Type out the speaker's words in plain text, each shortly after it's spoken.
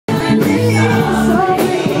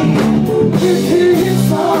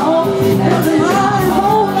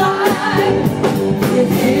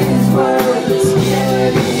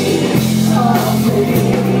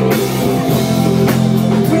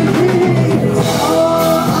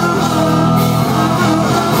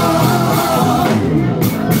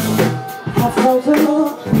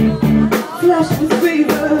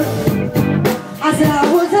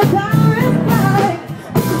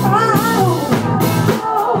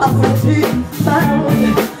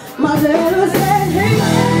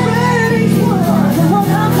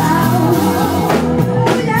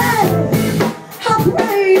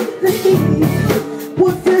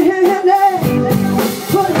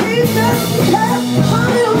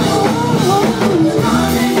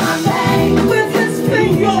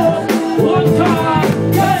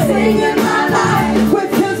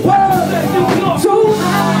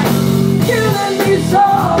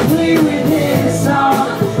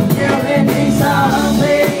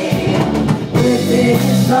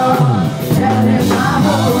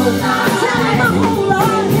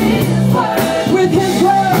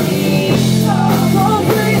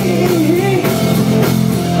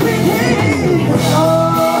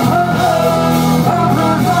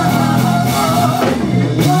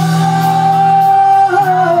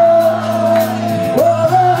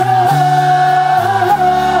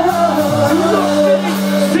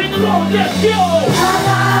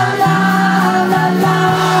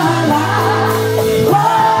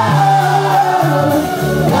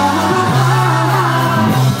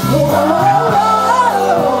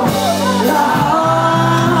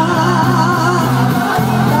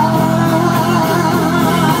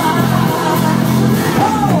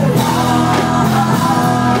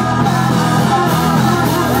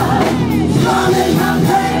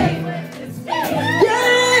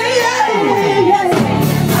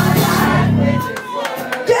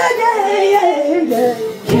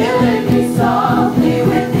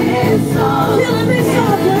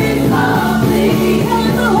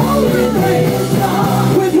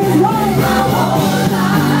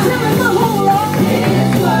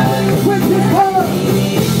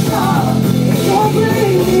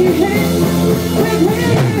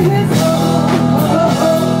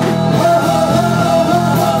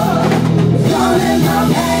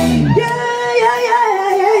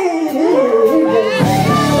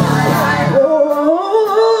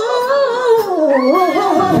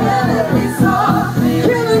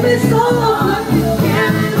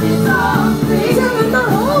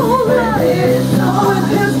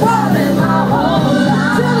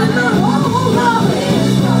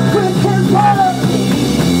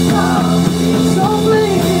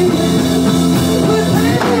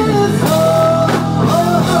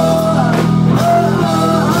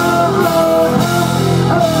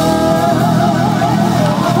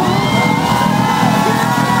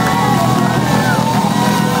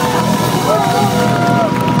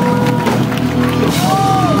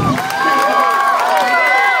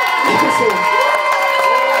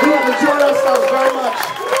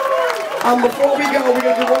Before we go, we're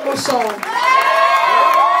going to do one more song.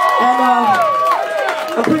 And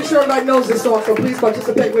I'm pretty sure everybody knows this song, so please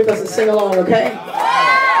participate with us and sing along, okay?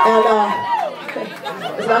 And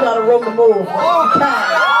there's not a lot of room to move.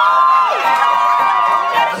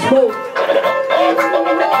 Smooth.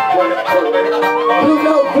 Blue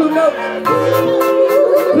note, blue note.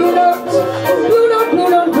 Blue note. Blue note, blue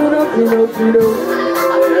note, blue note, blue note, blue note.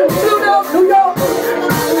 Blue note, New York.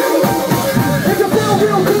 If you feel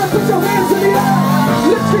real good, put your hands in the air.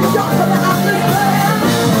 Lift your shots on the opposite side.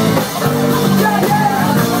 Yeah, yeah.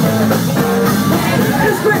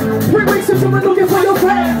 It's been 3 weeks since you were looking for your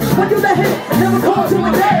friend. But you let him never call to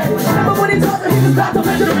a day. Remember when he talked to him, he was about to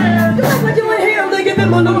mention you act like you ain't here, they give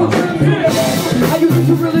him a little trip. How you think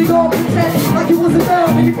you really gonna pretend like you wasn't there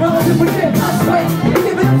when you promised to forget? I swear, you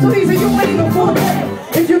give it up so easy, you ain't even forget.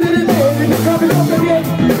 If you didn't know, then you probably don't again.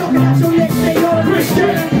 You're talking out your next day, you're a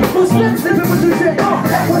Christian. Respect, living with you shit.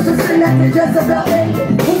 That was the thing that you just about me.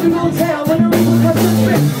 Who you gonna tell when the reason comes to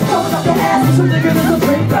spit? Throwing up your ass with some nigga that's a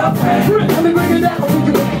fake girlfriend. Let me bring it down for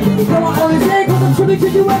you. Throw out all these eggs, cause I'm truly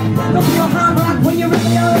kick you up. Don't be a high rock when you're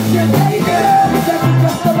really on a shit. Hey girl, that's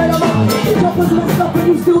just the right amount. Jump with my stuff and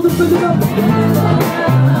you still defend it up.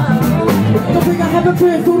 Don't think I have a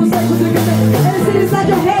plan for the sex with niggas. And it's inside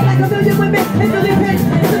your head like a million women and million men.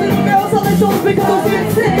 And the little girls all they show is because they're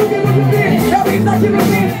being sick. You get what you did. That means like you're a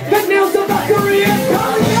man. Good nails to my career.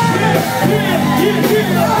 Oh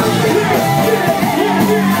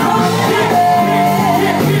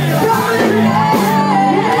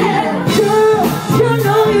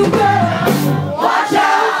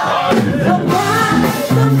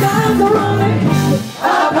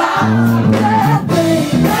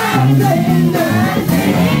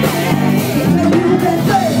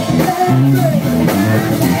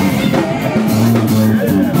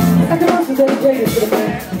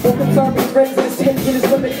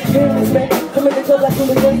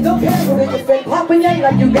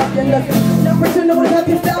like you got your nothing. Now pretend no one have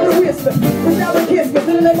your style to whisper. But now the kiss me, to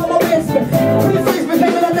the name of my whisper. When it face me,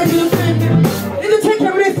 baby, I make you think. And to take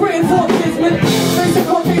care of their friends for a kiss, man. Face the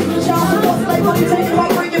court case with a child, so like money taking my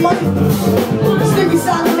breaking. money. Sticky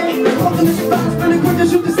silently, fucking this bounce, really quick to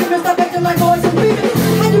shoot the signal, stop acting like boys and females.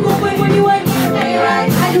 How you gon' win when you ain't? Ain't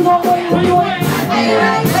right. How you gon' win when you ain't? Ain't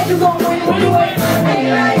right. How you gon' win when you ain't?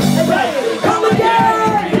 Ain't right. Ain't right. Come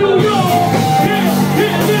again. New York.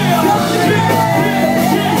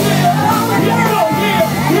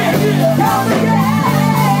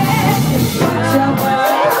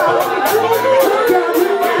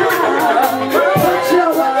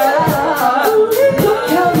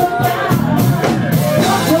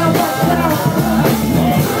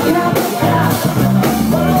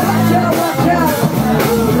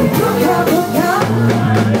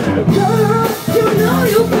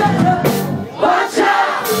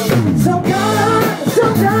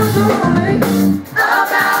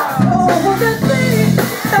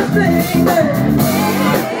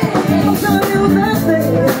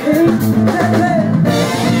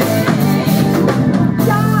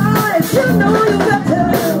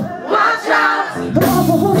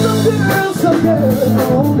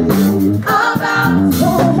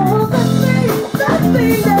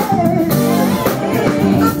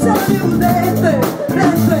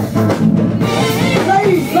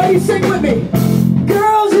 Ladies, sing with me.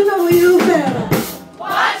 Girls, you know you better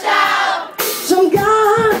watch out. Some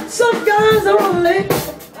guys are only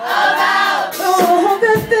about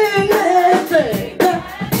that thing, that thing.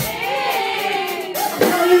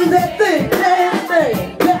 Tell you that thing, that thing.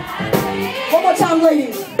 One more time,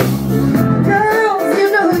 ladies. Girls, you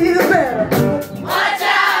know you better watch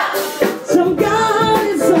out. Some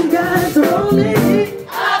guys are only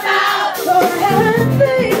about that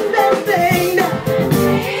thing, that thing.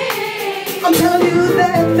 I'm telling you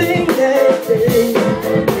that thing, that thing.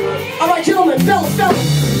 All right, gentlemen, fellas.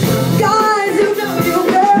 Guys, you know you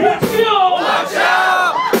better watch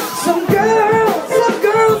out. Some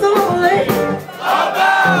girls are only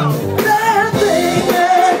about that thing,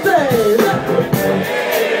 that thing.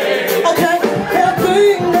 Okay, that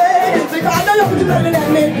thing, that thing. I know y'all can do better than that,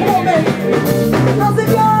 man. Come on, man. I said,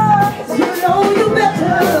 guys, you know you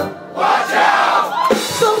better watch out.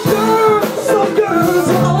 Some girls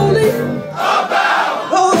are only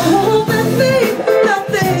about that thing, that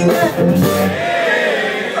thing.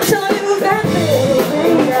 I'm telling you that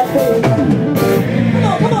thing, that thing.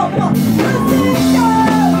 Come on. I said, girls,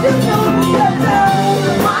 you know you better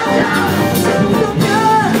watch out.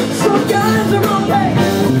 Some guys are only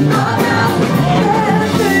about that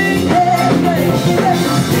thing, that thing.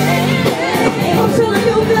 I'm telling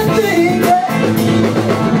you that thing.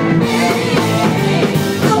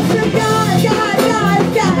 I said, guys,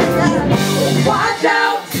 watch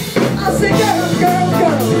out. I said, girls,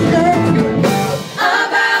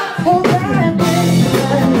 about that thing.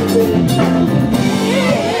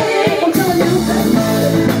 I'm telling you that.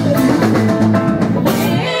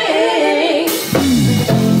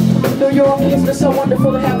 New York, it's been so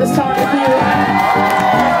wonderful to have this time with you.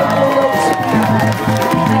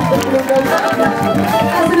 At the Blue Note.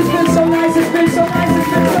 I said, it's been so nice to have this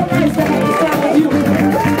time with you.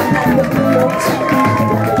 At the Blue Note.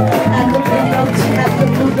 At the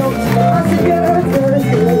Blue Note. I said, girls,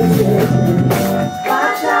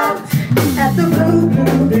 watch out. At the Blue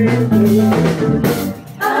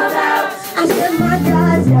About. I said, my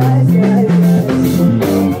guys.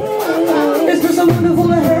 It's been so wonderful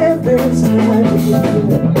to have this time with you.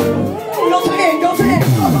 Go to the end.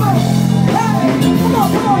 Come on. Hey, come on.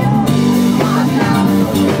 Watch out.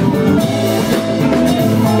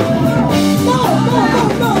 Go.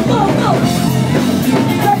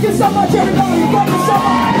 Thank you so much, everybody. Thank you so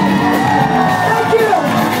much.